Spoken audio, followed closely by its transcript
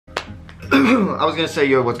I was gonna say,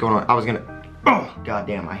 yo, what's going on? Oh,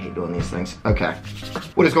 goddamn, I hate doing these things. Okay.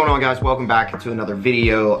 What is going on, guys? Welcome back to another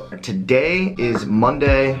video. Today is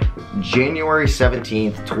Monday, January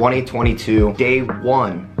 17th, 2022, day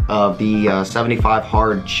 1 of the 75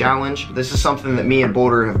 hard challenge. This is something that me and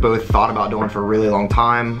Boulder have both thought about doing for a really long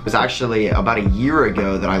time. It was actually about a year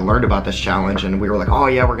ago that I learned about this challenge, and we were like, oh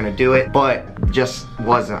yeah, we're gonna do it, but just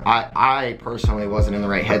wasn't, I personally wasn't in the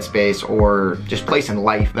right headspace or just place in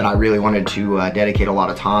life that I really wanted to dedicate a lot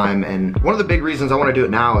of time. And one of the big reasons I want to do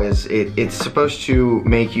it now is it's supposed to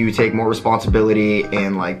make you take more responsibility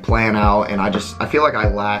and like plan out, and I feel like I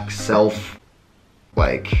lack self,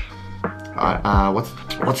 like,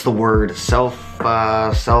 what's the word? Self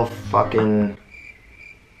fucking,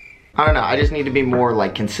 I don't know. I just need to be more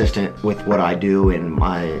like consistent with what I do and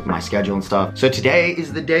my schedule and stuff. So today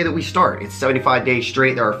is the day that we start. It's 75 days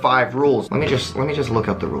straight. There are 5 rules. Let me just look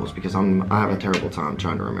up the rules because I have a terrible time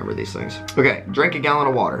trying to remember these things. Okay, drink a gallon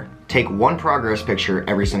of water. Take 1 progress picture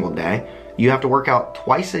every single day. You have to work out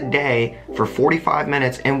twice a day for 45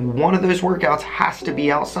 minutes, and one of those workouts has to be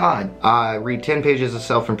outside. Read 10 pages of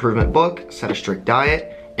self-improvement book, set a strict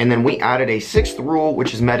diet, and then we added a 6th rule,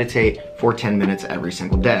 which is meditate for 10 minutes every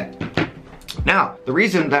single day. Now, the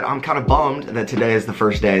reason that I'm kind of bummed that today is the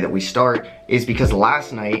first day that we start is because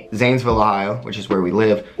last night, Zanesville, Ohio, which is where we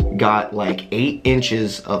live, got like 8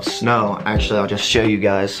 inches of snow. Actually, I'll just show you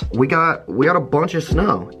guys. We got a bunch of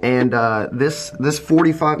snow, and this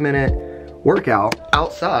 45-minute workout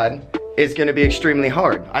outside is gonna be extremely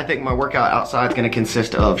hard. I think my workout outside is gonna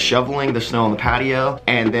consist of shoveling the snow on the patio,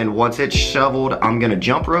 and then once it's shoveled, I'm gonna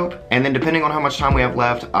jump rope, and then depending on how much time we have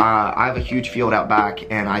left, I have a huge field out back,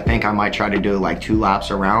 and I think I might try to do like 2 laps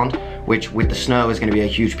around, which with the snow is gonna be a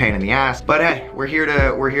huge pain in the ass. But hey, we're here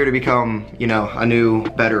to become, you know, a new,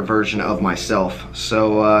 better version of myself.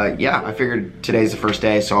 So yeah, I figured today's the first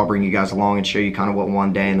day, so I'll bring you guys along and show you kind of what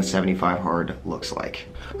one day in the 75 hard looks like.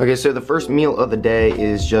 Okay, so the first meal of the day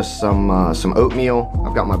is just some oatmeal.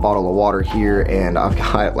 I've got my bottle of water here, and I've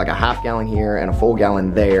got like a half gallon here and a full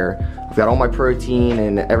gallon there. I've got all my protein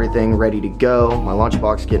and everything ready to go. My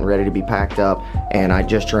lunchbox getting ready to be packed up, and I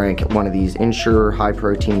just drank one of these Ensure high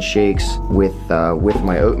protein shakes with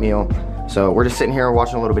my oatmeal. So we're just sitting here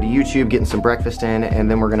watching a little bit of YouTube, getting some breakfast in, and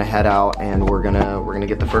then we're gonna head out and we're gonna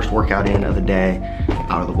get the first workout in of the day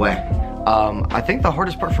out of the way. I think the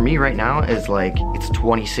hardest part for me right now is like it's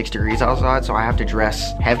 26 degrees outside, so I have to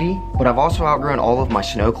dress heavy, but I've also outgrown all of my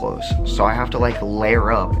snow clothes, so I have to like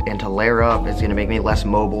layer up, and to layer up is gonna make me less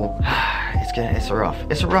mobile. It's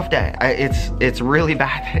a rough day. It's really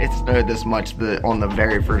bad. It snowed this much on the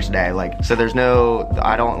very first day, like, so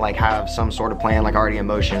I don't like have some sort of plan like already in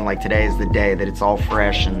motion. Like today is the day that it's all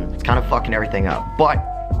fresh, and it's kind of fucking everything up, but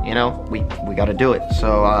you know, we gotta do it.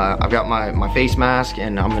 So I've got my face mask,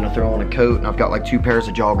 and I'm gonna throw on a coat, and I've got like 2 pairs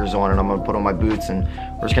of joggers on, and I'm gonna put on my boots, and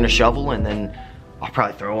we're just gonna shovel, and then I'll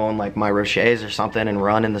probably throw on like my Rochers or something and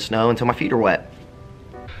run in the snow until my feet are wet.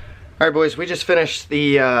 All right, boys, we just finished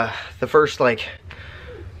the first like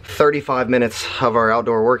 35 minutes of our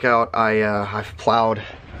outdoor workout. I've plowed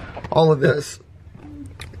all of this.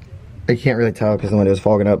 I can't really tell because the window is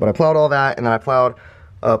fogging up, but I plowed all that, and then I plowed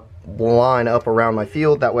up line up around my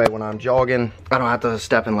field. That way when I'm jogging, I don't have to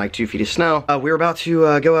step in like 2 feet of snow. We're about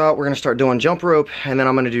to go out. We're gonna start doing jump rope, and then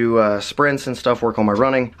I'm gonna do sprints and stuff, work on my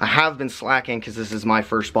running. I have been slacking because this is my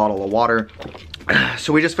first bottle of water.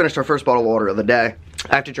 So we just finished our first bottle of water of the day.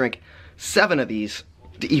 I have to drink 7 of these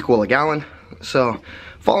to equal a gallon, so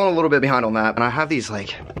falling a little bit behind on that. And I have these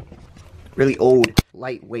like really old,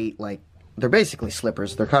 lightweight, like, they're basically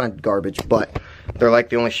slippers. They're kind of garbage, but they're like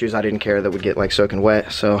the only shoes I didn't care that would get like soaking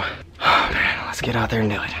wet. So, oh man, let's get out there and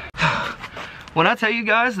do it. When I tell you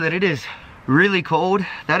guys that it is really cold,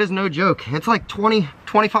 that is no joke. It's like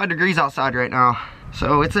 25 degrees outside right now.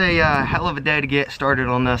 So it's a hell of a day to get started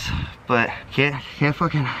on this, but can't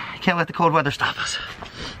let the cold weather stop us.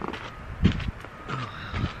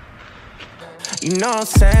 You know what I'm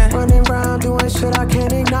saying? Running around doing shit I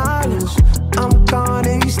can't acknowledge. I'm gone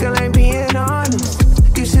and you still ain't being honest.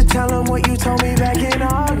 You should tell them what you told me back in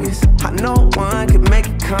August. I know one could make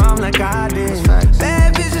it come like I did.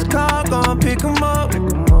 Bad bitches call, gon' pick them up.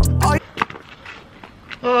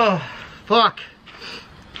 Oh, fuck.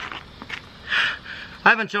 I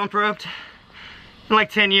haven't jump roped in like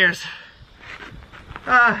 10 years.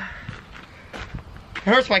 It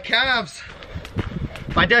hurts my calves.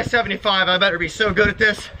 By day 75, I better be so good at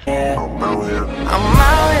this. I'm out here.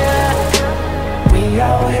 We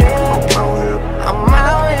out here. I'm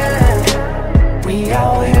out here. We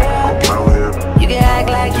out here. You can act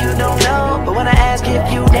like you don't know, but when I ask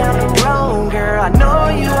if you down the road, girl, I know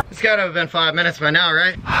you. It's gotta have been 5 minutes by now,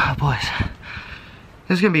 right? Boys,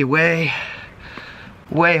 This is gonna be way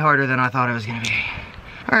harder than I thought it was gonna be.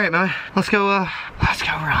 All right, man, let's go run.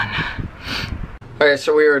 All right,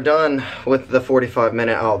 so we are done with the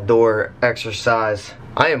 45-minute outdoor exercise.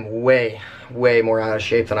 I am way more out of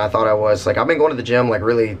shape than I thought I was. Like, I've been going to the gym, like,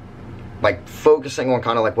 really, like, focusing on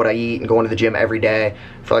kind of like what I eat and going to the gym every day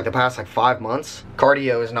for like the past like 5 months.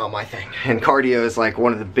 Cardio is not my thing, and cardio is like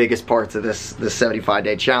one of the biggest parts of this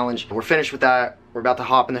 75-day challenge. We're finished with that. We're about to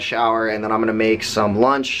hop in the shower, and then I'm gonna make some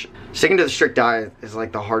lunch. Sticking to the strict diet is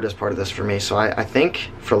like the hardest part of this for me. So I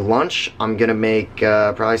think for lunch, I'm gonna make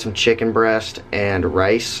probably some chicken breast and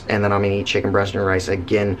rice, and then I'm gonna eat chicken breast and rice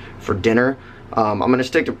again for dinner. I'm gonna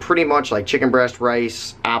stick to pretty much like chicken breast,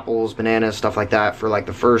 rice, apples, bananas, stuff like that for like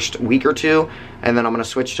the first week or two. And then I'm gonna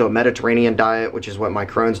switch to a Mediterranean diet, which is what my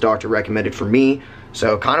Crohn's doctor recommended for me.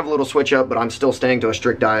 So kind of a little switch up, but I'm still staying to a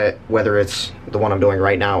strict diet, whether it's the one I'm doing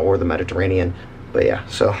right now or the Mediterranean. But yeah,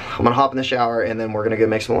 so I'm gonna hop in the shower and then we're gonna go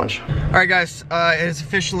make some lunch. All right, guys, it is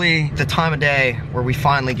officially the time of day where we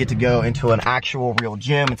finally get to go into an actual real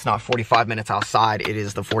gym. It's not 45 minutes outside, it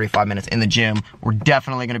is the 45 minutes in the gym. We're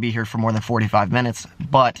definitely gonna be here for more than 45 minutes,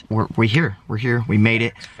 but we're here, we made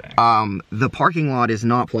it. The parking lot is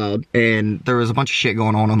not plowed, and there was a bunch of shit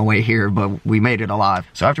going on the way here, but we made it alive.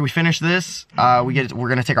 So after we finish this, we're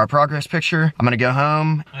gonna take our progress picture. I'm gonna go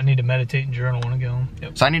home. I need to meditate and journal when I go home.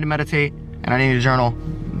 Yep. So I need to meditate, and I need to journal.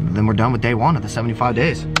 Then we're done with day 1 of the 75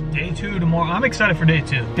 days. Day 2 tomorrow. I'm excited for day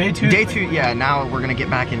 2. Day 2, yeah, now we're gonna get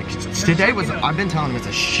back in. Today was, I've been telling them it's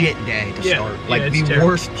a shit day to start. Like the terrible.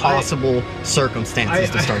 Worst possible circumstances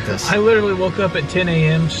to start this. I literally woke up at 10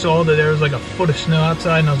 a.m., saw that there was like a foot of snow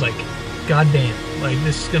outside, and I was like, God damn, like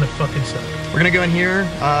this is gonna fucking suck. We're gonna go in here,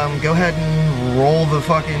 go ahead and roll the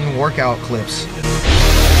fucking workout clips.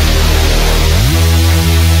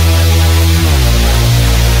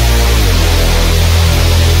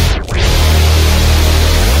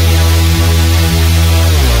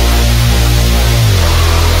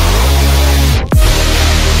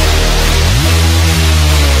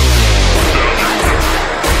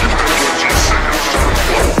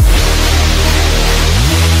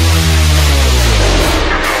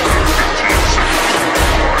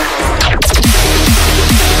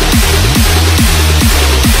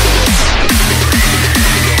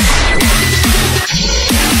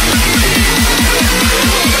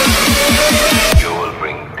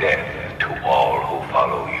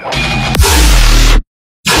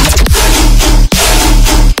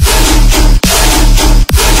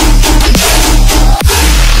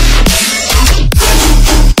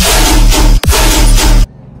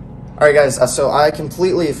 Alright guys, so I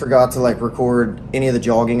completely forgot to like record any of the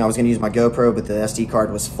jogging. I was going to use my GoPro, but the SD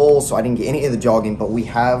card was full, so I didn't get any of the jogging, but we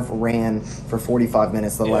have ran for 45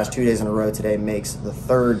 minutes the last 2 days in a row. Today makes the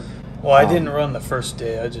third. Well, I didn't run the first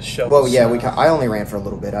day, I just shoveled. Well, yeah, I only ran for a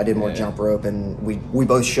little bit. I did more jump rope, and we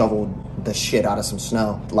both shoveled the shit out of some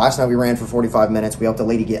snow. Last night we ran for 45 minutes. We helped a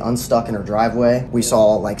lady get unstuck in her driveway. We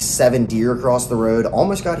saw like 7 deer across the road,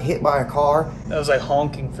 almost got hit by a car. That was like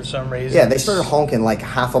honking for some reason. Yeah, they started honking like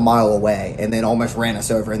half a mile away and then almost ran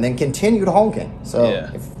us over and then continued honking. So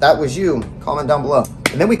if that was you, comment down below.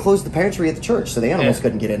 And then we closed the pantry at the church, so the animals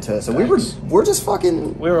couldn't get into it. So we're just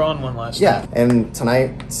fucking... We were on one last night. Yeah, and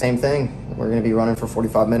tonight, same thing. We're going to be running for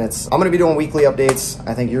 45 minutes. I'm going to be doing weekly updates.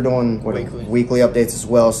 I think you're doing weekly updates as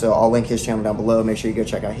well, so I'll link his channel down below. Make sure you go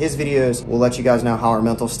check out his videos. We'll let you guys know how our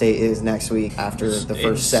mental state is next week after the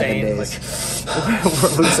first 7 days.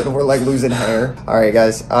 Like... we're like losing hair. All right,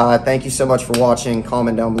 guys. Thank you so much for watching.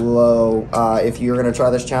 Comment down below if you're going to try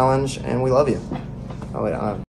this challenge, and we love you. Oh, wait,